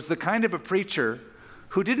was the kind of a preacher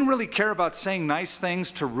who didn't really care about saying nice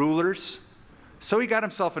things to rulers, so he got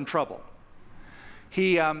himself in trouble.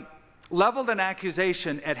 He leveled an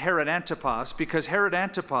accusation at Herod Antipas because Herod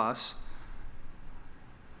Antipas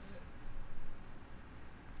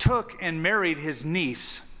took and married his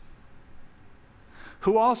niece,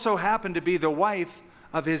 who also happened to be the wife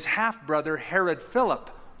of his half-brother Herod Philip.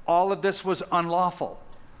 All of this was unlawful.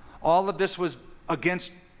 All of this was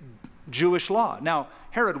against Jewish law. Now,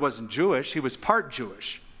 Herod wasn't Jewish, he was part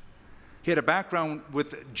Jewish. He had a background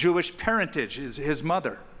with Jewish parentage, his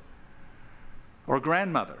mother or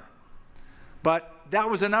grandmother. But that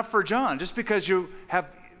was enough for John. Just because you're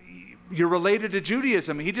related to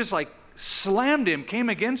Judaism, he just like slammed him, came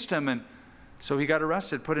against him, and so he got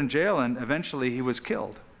arrested, put in jail, and eventually he was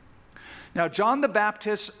killed. Now, John the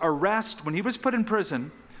Baptist's arrest, when he was put in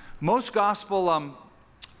prison, most gospel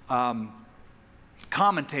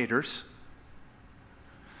commentators,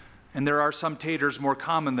 and there are some taters more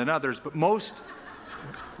common than others, but most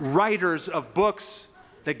writers of books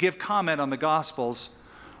that give comment on the Gospels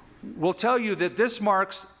will tell you that this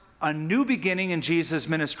marks a new beginning in Jesus'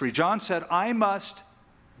 ministry. John said, I must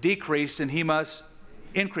decrease and he must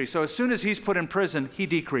increase. So as soon as he's put in prison, he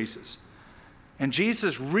decreases. And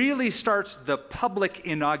Jesus really starts the public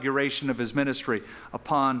inauguration of his ministry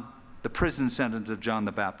upon the prison sentence of John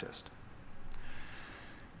the Baptist.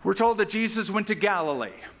 We're told that Jesus went to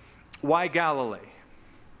Galilee. Why Galilee?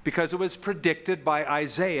 Because it was predicted by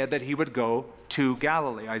Isaiah that he would go to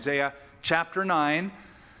Galilee. Isaiah chapter 9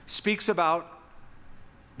 speaks about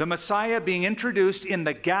the Messiah being introduced in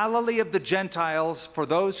the Galilee of the Gentiles. For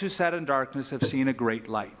those who sat in darkness have seen a great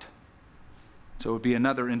light. So it would be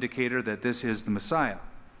another indicator that this is the Messiah.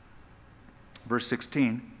 Verse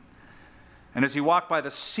 16. And as he walked by the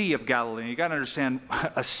Sea of Galilee, you got to understand,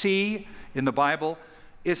 a sea in the Bible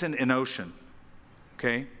isn't an ocean.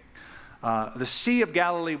 Okay? The Sea of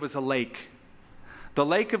Galilee was a lake. The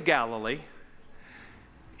Lake of Galilee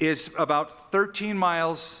is about 13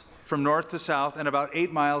 miles from north to south and about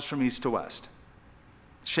 8 miles from east to west.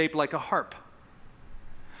 Shaped like a harp.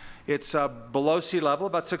 It's below sea level,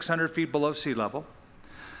 about 600 feet below sea level.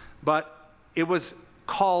 But it was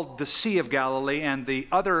called the Sea of Galilee, and the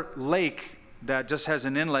other lake that just has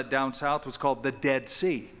an inlet down south was called the Dead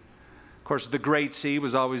Sea. Of course, the Great Sea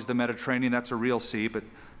was always the Mediterranean. That's a real sea, but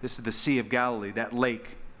this is the Sea of Galilee, that lake.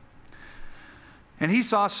 And he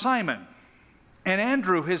saw Simon and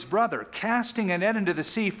Andrew, his brother, casting a net into the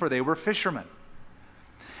sea, for they were fishermen.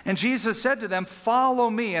 And Jesus said to them, follow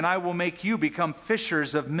me, and I will make you become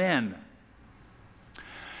fishers of men.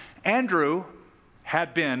 Andrew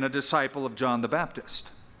had been a disciple of John the Baptist.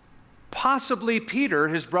 Possibly Peter,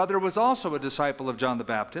 his brother, was also a disciple of John the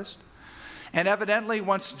Baptist. And evidently,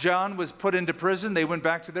 once John was put into prison, they went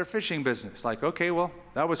back to their fishing business. Like, okay, well,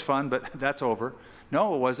 that was fun, but that's over.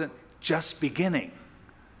 No, it wasn't. Just beginning.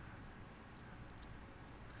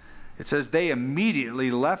 It says they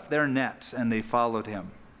immediately left their nets and they followed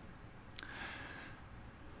him.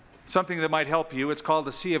 Something that might help you, it's called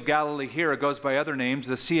the Sea of Galilee here. It goes by other names.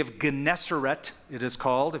 The Sea of Gennesaret, it is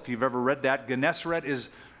called, if you've ever read that. Gennesaret is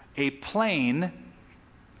a plain,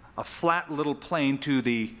 a flat little plain to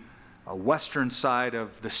the western side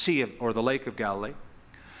of the Sea of, or the Lake of Galilee.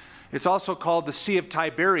 It's also called the Sea of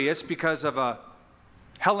Tiberias because of a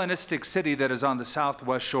Hellenistic city that is on the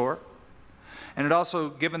southwest shore. And it also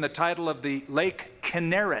given the title of the Lake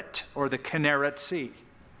Kinneret, or the Kinneret Sea.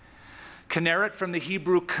 Kinneret from the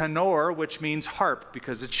Hebrew kanor, which means harp,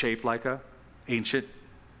 because it's shaped like an ancient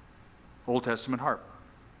Old Testament harp.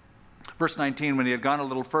 Verse 19, when he had gone a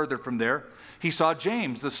little further from there, he saw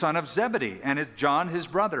James, the son of Zebedee, and John, his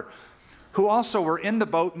brother, who also were in the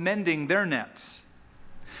boat mending their nets.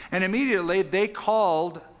 And immediately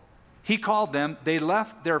he called them, they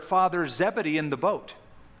left their father Zebedee in the boat.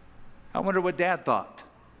 I wonder what Dad thought.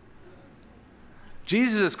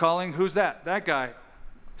 Jesus is calling, who's that? That guy.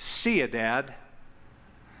 See ya, Dad.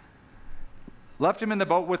 Left him in the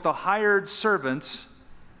boat with the hired servants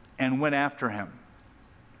and went after him.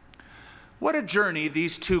 What a journey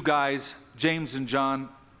these two guys, James and John,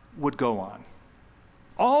 would go on.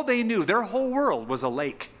 All they knew, their whole world was a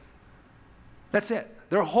lake. That's it.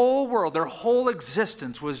 Their whole world, their whole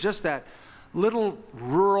existence was just that little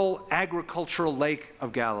rural agricultural lake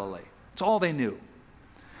of Galilee. It's all they knew.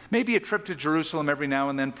 Maybe a trip to Jerusalem every now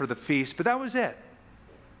and then for the feast, but that was it.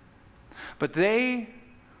 But they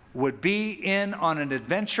would be in on an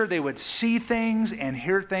adventure. They would see things and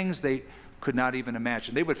hear things they could not even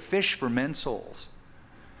imagine. They would fish for men's souls.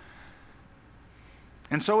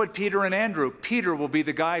 And so would Peter and Andrew. Peter will be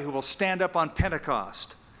the guy who will stand up on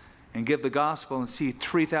Pentecost and give the gospel and see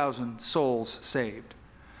 3,000 souls saved.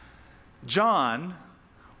 John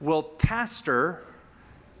will pastor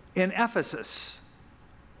in Ephesus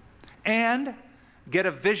and get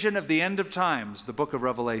a vision of the end of times, the book of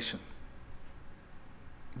Revelation.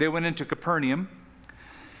 They went into Capernaum,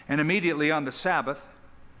 and immediately on the Sabbath,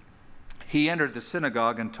 he entered the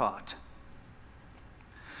synagogue and taught.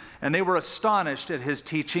 And they were astonished at his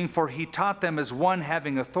teaching, for he taught them as one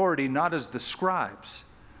having authority, not as the scribes.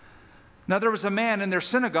 Now there was a man in their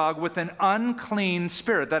synagogue with an unclean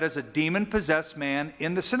spirit, that is, a demon-possessed man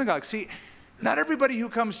in the synagogue. See, not everybody who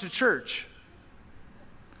comes to church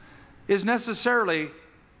is necessarily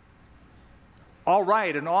all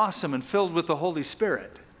right and awesome and filled with the Holy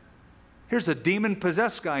Spirit. Here's a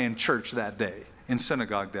demon-possessed guy in church that day, in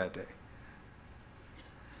synagogue that day.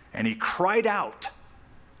 And he cried out.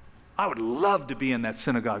 I would love to be in that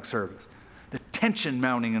synagogue service. The tension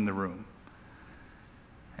mounting in the room.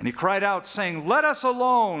 And he cried out, saying, "Let us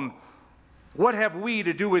alone. What have we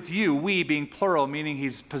to do with you?" We being plural, meaning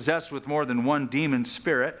he's possessed with more than one demon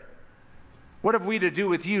spirit. "What have we to do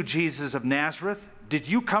with you, Jesus of Nazareth? Did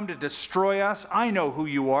you come to destroy us? I know who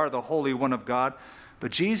you are, the Holy One of God."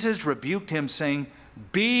 But Jesus rebuked him, saying,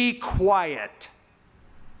 "Be quiet."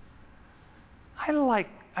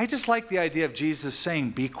 I just like the idea of Jesus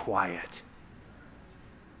saying, "Be quiet."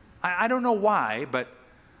 I don't know why, but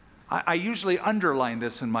I usually underline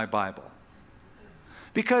this in my Bible.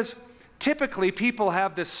 Because typically people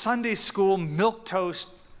have this Sunday school milquetoast,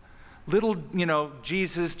 little,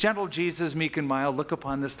 Jesus, gentle Jesus, meek and mild, look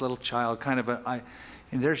upon this little child, and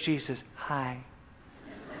there's Jesus, hi.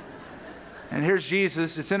 And here's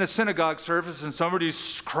Jesus, it's in a synagogue service, and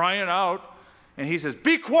somebody's crying out, and he says,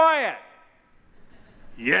 "Be quiet."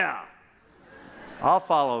 Yeah, I'll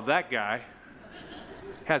follow that guy.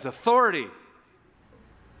 Has authority.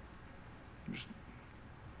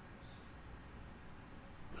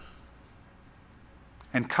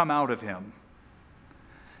 And come out of him.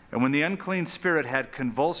 And when the unclean spirit had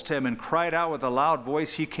convulsed him and cried out with a loud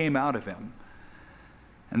voice, he came out of him.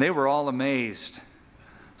 And they were all amazed,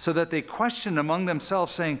 so that they questioned among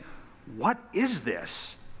themselves, saying, "What is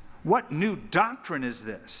this? What new doctrine is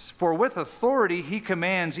this? For with authority he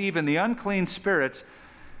commands even the unclean spirits,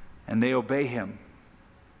 and they obey him."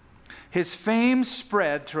 His fame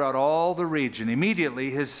spread throughout all the region.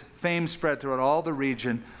 Immediately his fame spread throughout all the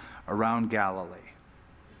region around Galilee.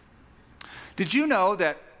 Did you know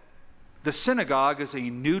that the synagogue is a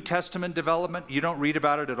New Testament development? You don't read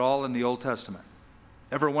about it at all in the Old Testament.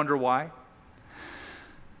 Ever wonder why?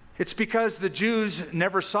 It's because the Jews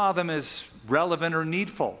never saw them as relevant or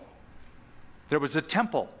needful. There was a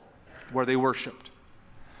temple where they worshiped.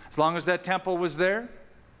 As long as that temple was there,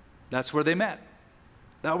 that's where they met.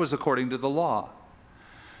 That was according to the law.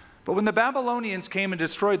 But when the Babylonians came and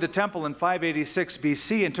destroyed the temple in 586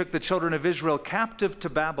 BC and took the children of Israel captive to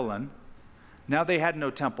Babylon, now they had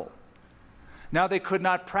no temple. Now they could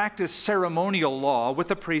not practice ceremonial law with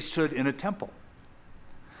the priesthood in a temple.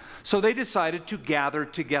 So they decided to gather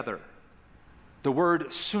together. The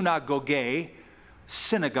word synagoge,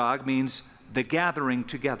 synagogue, means the gathering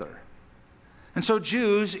together. And so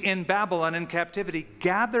Jews in Babylon in captivity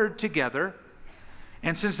gathered together,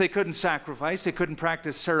 and since they couldn't sacrifice, they couldn't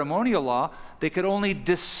practice ceremonial law, they could only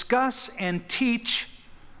discuss and teach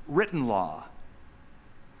written law.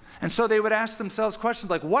 And so they would ask themselves questions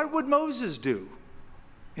like, what would Moses do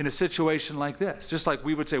in a situation like this? Just like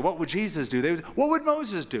we would say, what would Jesus do? They would say, what would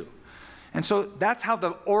Moses do? And so that's how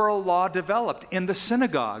the oral law developed in the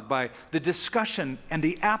synagogue, by the discussion and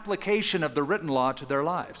the application of the written law to their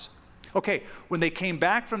lives. Okay, when they came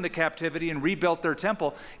back from the captivity and rebuilt their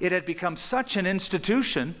temple, it had become such an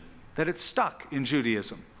institution that it stuck in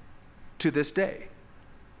Judaism to this day.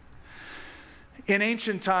 In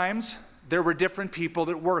ancient times, there were different people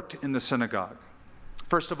that worked in the synagogue.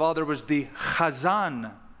 First of all, there was the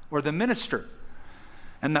chazan, or the minister.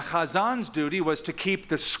 And the chazan's duty was to keep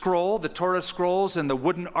the scroll, the Torah scrolls, and the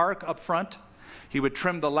wooden ark up front. He would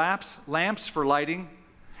trim the lamps for lighting,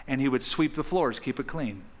 and he would sweep the floors, keep it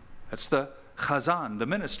clean. That's the chazan, the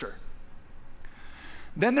minister.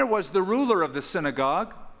 Then there was the ruler of the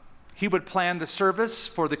synagogue. He would plan the service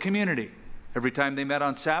for the community. Every time they met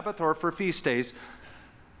on Sabbath or for feast days,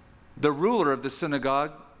 the ruler of the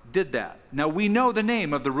synagogue did that. Now we know the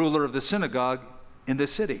name of the ruler of the synagogue in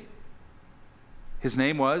this city. His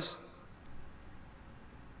name was?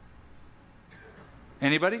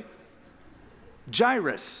 Anybody?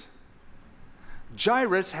 Jairus.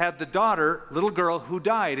 Jairus had the daughter, little girl, who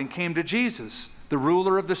died and came to Jesus, the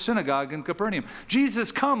ruler of the synagogue in Capernaum.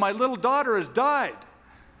 Jesus, come, my little daughter has died.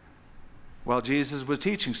 While Jesus was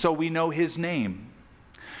teaching, so we know his name.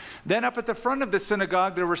 Then up at the front of the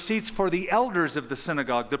synagogue, there were seats for the elders of the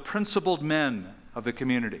synagogue, the principled men of the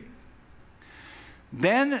community.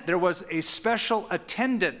 Then there was a special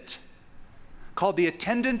attendant called the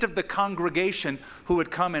attendant of the congregation, who would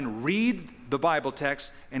come and read the Bible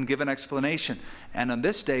text and give an explanation. And on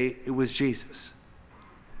this day, it was Jesus.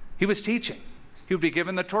 He was teaching. He would be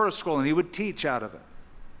given the Torah scroll and he would teach out of it.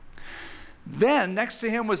 Then next to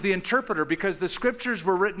him was the interpreter, because the scriptures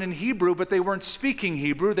were written in Hebrew, but they weren't speaking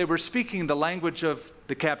Hebrew. They were speaking the language of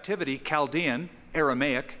the captivity, Chaldean,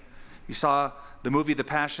 Aramaic. You saw the movie The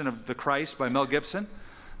Passion of the Christ by Mel Gibson.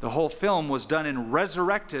 The whole film was done in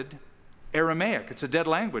resurrected Aramaic. It's a dead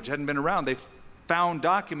language, hadn't been around. They found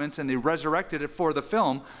documents and they resurrected it for the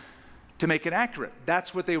film to make it accurate.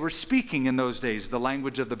 That's what they were speaking in those days, the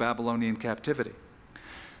language of the Babylonian captivity.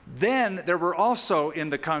 Then there were also in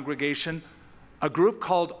the congregation a group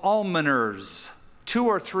called almoners. 2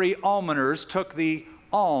 or 3 almoners took the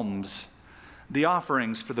alms, the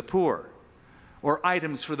offerings for the poor, or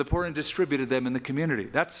items for the poor, and distributed them in the community.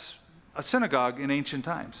 That's a synagogue in ancient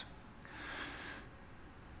times.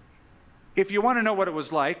 If you want to know what it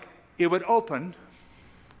was like, it would open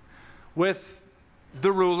with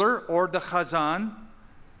the ruler or the chazan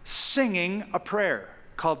singing a prayer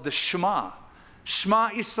called the Shema. Shema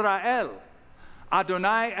Israel,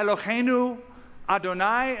 Adonai Eloheinu,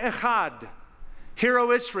 Adonai Echad. Hear,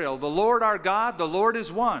 O Israel, the Lord our God, the Lord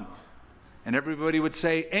is one. And everybody would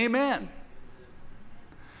say, Amen.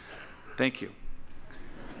 Thank you.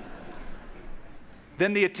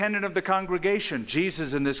 Then the attendant of the congregation,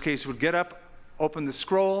 Jesus in this case, would get up, open the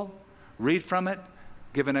scroll, read from it,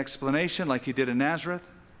 give an explanation like he did in Nazareth,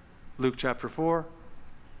 Luke chapter 4,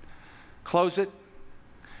 close it.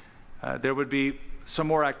 There would be some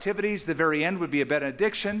more activities. The very end would be a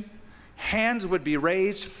benediction. Hands would be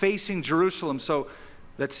raised facing Jerusalem. So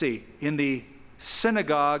let's see, in the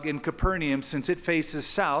synagogue in Capernaum, since it faces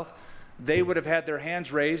south, they would have had their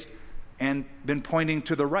hands raised and been pointing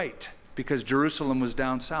to the right, because Jerusalem was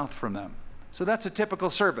down south from them. So that's a typical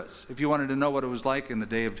service. If you wanted to know what it was like in the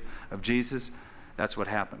day of Jesus, that's what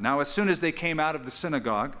happened. Now, as soon as they came out of the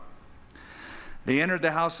synagogue, they entered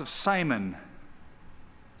the house of Simon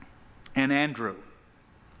and Andrew.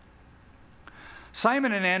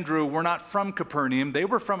 Simon and Andrew were not from Capernaum. They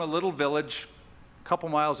were from a little village a couple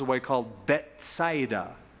miles away called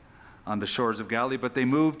Bethsaida on the shores of Galilee, but they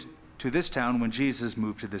moved to this town when Jesus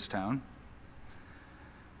moved to this town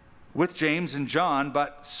with James and John.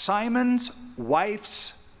 But Simon's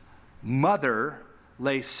wife's mother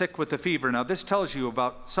lay sick with a fever. Now this tells you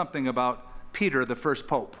about something about Peter, the first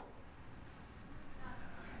pope.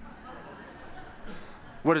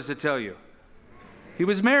 What does it tell you? He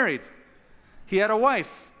was married. He had a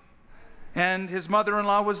wife, and his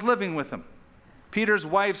mother-in-law was living with him. Peter's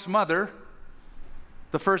wife's mother,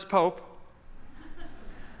 the first pope,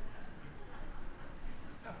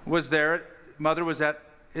 was there. Mother was at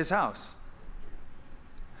his house.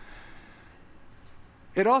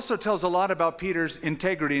 It also tells a lot about Peter's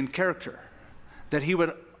integrity and character, that he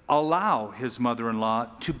would allow his mother-in-law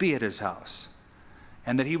to be at his house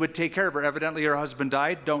and that he would take care of her. Evidently, her husband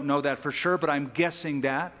died. Don't know that for sure, but I'm guessing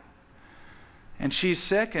that. And she's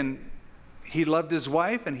sick, and he loved his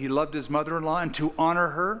wife, and he loved his mother-in-law, and to honor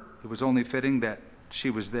her, it was only fitting that she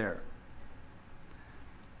was there.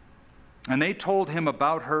 And they told him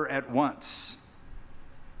about her at once.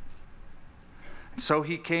 So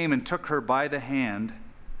he came and took her by the hand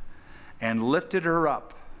and lifted her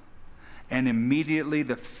up, and immediately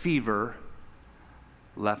the fever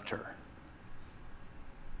left her.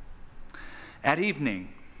 At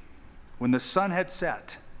evening, when the sun had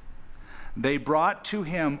set, they brought to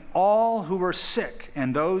him all who were sick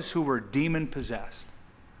and those who were demon-possessed.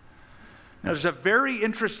 Now, there's a very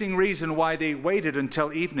interesting reason why they waited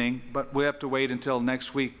until evening, but we have to wait until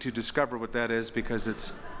next week to discover what that is, because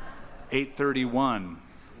it's 8:31.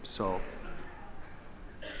 So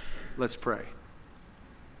let's pray.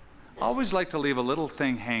 I always like to leave a little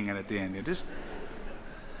thing hanging at the end. You just,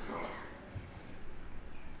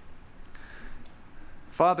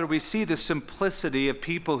 Father, we see the simplicity of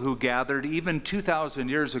people who gathered even 2,000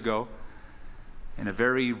 years ago in a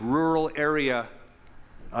very rural area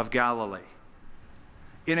of Galilee,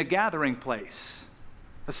 in a gathering place,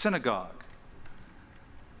 a synagogue,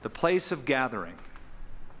 the place of gathering.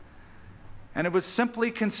 And it was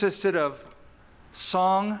simply consisted of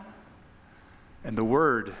song and the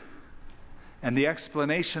word and the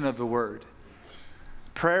explanation of the word.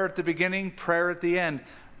 Prayer at the beginning, prayer at the end.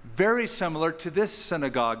 Very similar to this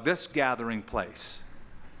synagogue, this gathering place.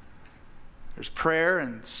 There's prayer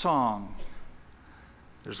and song.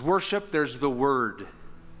 There's worship, there's the word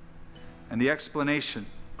and the explanation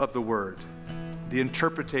of the word, the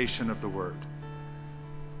interpretation of the word.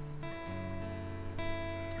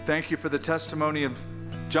 Thank you for the testimony of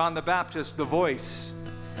John the Baptist, the voice,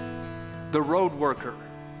 the road worker,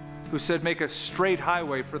 who said, make a straight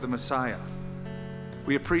highway for the Messiah.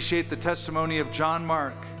 We appreciate the testimony of John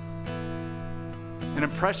Mark, an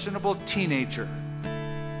impressionable teenager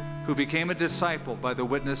who became a disciple by the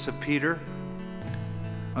witness of Peter,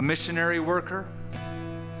 a missionary worker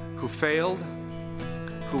who failed,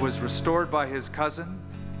 who was restored by his cousin,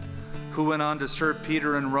 who went on to serve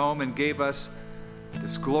Peter in Rome and gave us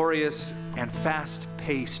this glorious and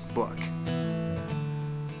fast-paced book.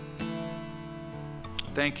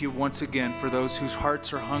 Thank you once again for those whose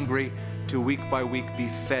hearts are hungry to week by week be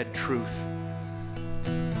fed truth.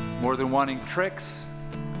 More than wanting tricks,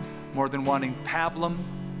 more than wanting pablum,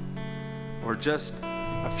 or just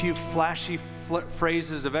a few flashy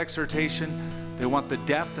phrases of exhortation, they want the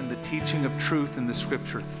depth and the teaching of truth in the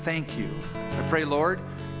Scripture. Thank you. I pray, Lord,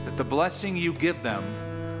 that the blessing you give them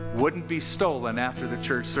wouldn't be stolen after the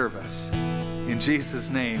church service. In Jesus'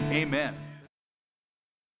 name, amen.